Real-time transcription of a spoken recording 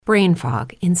brain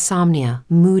fog, insomnia,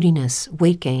 moodiness,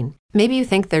 weight gain. Maybe you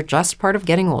think they're just part of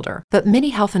getting older, but MIDI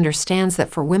Health understands that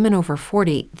for women over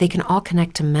 40, they can all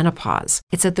connect to menopause.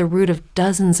 It's at the root of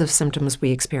dozens of symptoms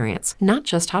we experience, not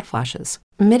just hot flashes.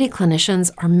 MIDI clinicians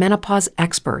are menopause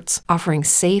experts, offering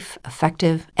safe,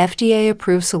 effective,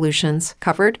 FDA-approved solutions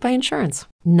covered by insurance.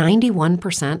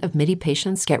 91% of MIDI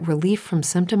patients get relief from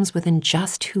symptoms within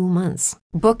just 2 months.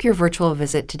 Book your virtual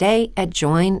visit today at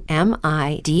joinmidi.com.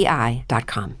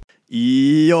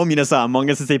 いいよ、皆さん。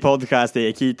Manga Sensei Podcast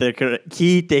で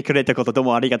聞いてくれたことどう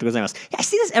もありがとうございます。I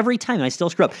see this every time and I still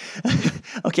screw up.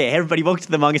 Okay, hey everybody, welcome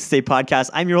to the Manga Sensei Podcast.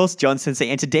 I'm your host, John Sensei,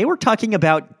 and today we're talking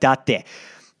about date.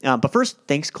 But first,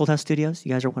 thanks, Cold House Studios.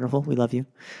 You guys are wonderful. We love you.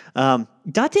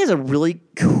 Date is a really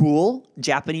cool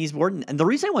Japanese word. And the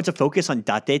reason I want to focus on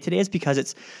date today is because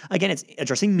it's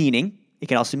addressing meaning. It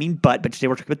can also mean but today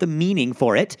we're talking about the meaning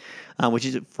for it, which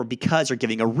is for because or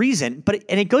giving a reason.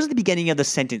 And it goes at the beginning of the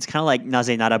sentence, kind of like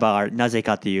naze naraba or naze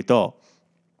ka te yuto.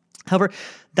 However,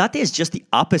 date is just the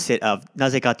opposite of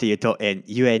naze ka te yuto and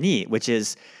yue ni, which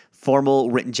is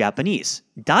formal written Japanese.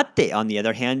 Date, on the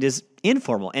other hand, is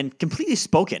informal and completely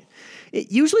spoken.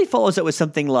 It usually follows it with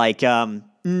something like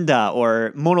nda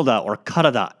or monoda or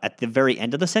karada at the very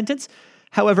end of the sentence.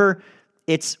 However,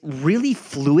 it's really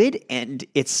fluid, and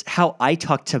it's how I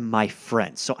talk to my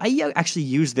friends. So I actually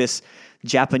use this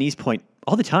Japanese point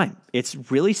all the time. It's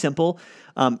really simple.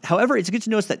 However, it's good to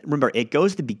notice that, remember, it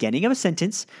goes at the beginning of a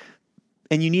sentence,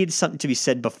 and you need something to be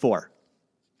said before.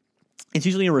 It's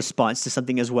usually a response to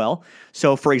something as well.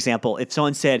 So, for example, if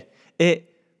someone said, naze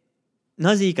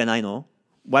ikanai no?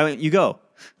 Why won't you go?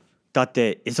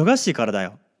 Datte isogashii kara da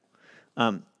yo.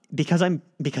 Because I'm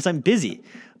busy.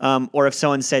 Or if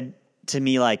someone said to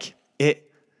me like, nande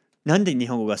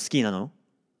nihongo ga suki nano?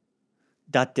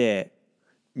 Datte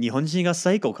nihonjin ga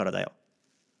saiko kara da yo.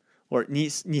 Or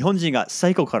nihonjin ga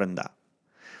saiko kara nda.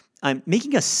 I'm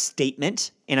making a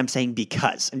statement and I'm saying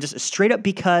because. I'm just straight up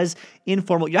because,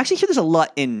 informal. You actually hear this a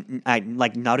lot in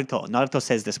like Naruto. Naruto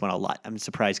says this one a lot. I'm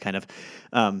surprised kind of.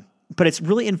 But it's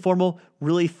really informal,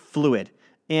 really fluid.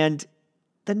 And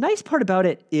the nice part about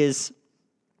it is,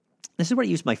 this is where I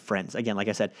use my friends. Again, like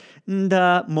I said,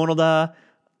 nda, monoda,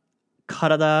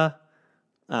 karada.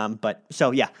 But so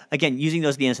yeah, again, using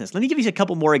those at the instance. Let me give you a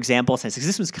couple more examples because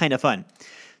this was kind of fun.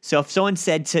 So if someone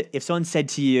said to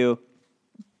you,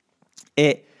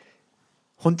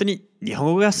 本当に日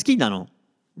本語が好きなの?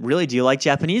 Really, do you like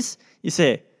Japanese? You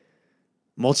say,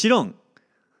 もちろん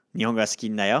日本語が好き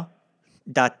だよ。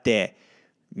だって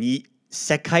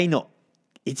世界の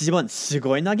一番す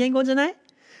ごいな言語じゃない?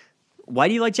 Why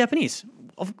do you like Japanese?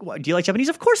 Do you like Japanese?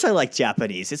 Of course I like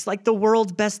Japanese. It's like the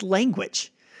world's best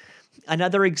language.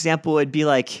 Another example would be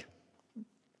like,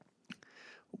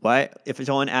 why if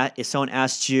someone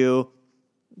asked you,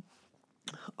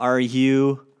 are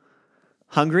you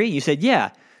hungry? You said,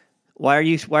 yeah. Why are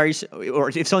you, or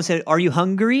if someone said, are you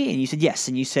hungry? And you said, yes.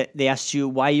 And they asked you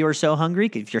why you were so hungry,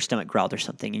 if your stomach growled or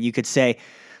something. And you could say,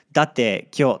 だって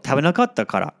今日食べなかった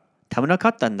から食べなか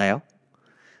ったんだよ.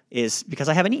 Is because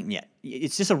I haven't eaten yet.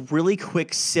 It's just a really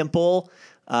quick, simple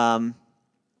way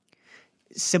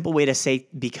to say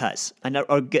because. An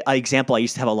example I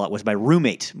used to have a lot was my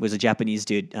roommate was a Japanese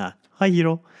dude. Hi,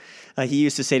 Hiro. He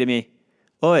used to say to me,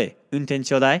 おい、運転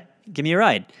ちょうだい? Give me a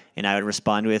ride. And I would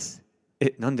respond with,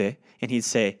 なんで? And he'd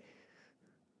say,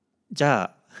 じゃ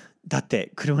あ、だっ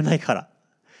て車ないから.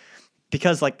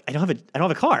 Because like I don't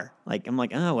have a car. Like I'm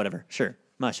like, whatever. Sure.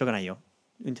 まあしょうがないよ.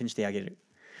 運転してあげる.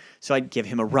 So I'd give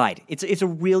him a ride. It's a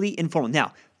really informal.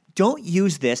 Now, don't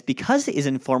use this because it is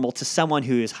informal to someone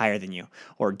who is higher than you.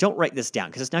 Or don't write this down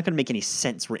because it's not going to make any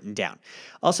sense written down.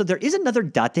 Also, there is another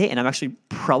date, and I'm actually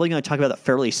probably going to talk about that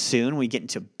fairly soon when we get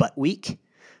into butt week.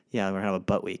 Yeah, we're going to have a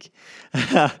butt week.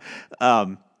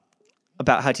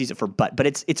 About how to use it for butt. But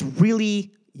it's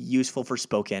really useful for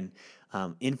spoken,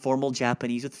 informal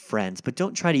Japanese with friends. But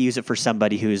don't try to use it for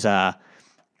somebody who's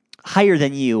higher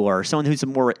than you or someone who's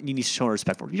you need to show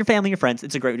respect for. Your family, your friends,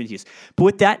 it's a great way to use. But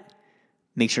with that,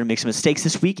 make sure to make some mistakes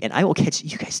this week, and I will catch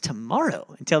you guys tomorrow.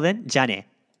 Until then, jane.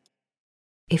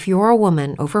 If you're a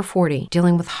woman over 40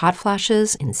 dealing with hot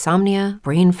flashes, insomnia,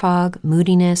 brain fog,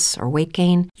 moodiness, or weight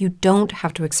gain, you don't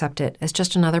have to accept it as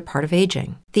just another part of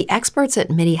aging. The experts at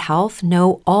MIDI Health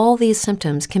know all these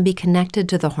symptoms can be connected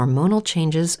to the hormonal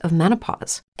changes of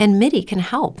menopause. And MIDI can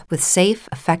help with safe,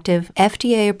 effective,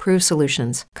 FDA-approved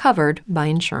solutions covered by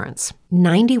insurance.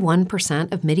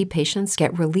 91% of MIDI patients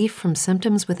get relief from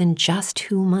symptoms within just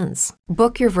 2 months.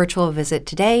 Book your virtual visit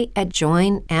today at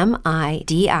joinmidi.com.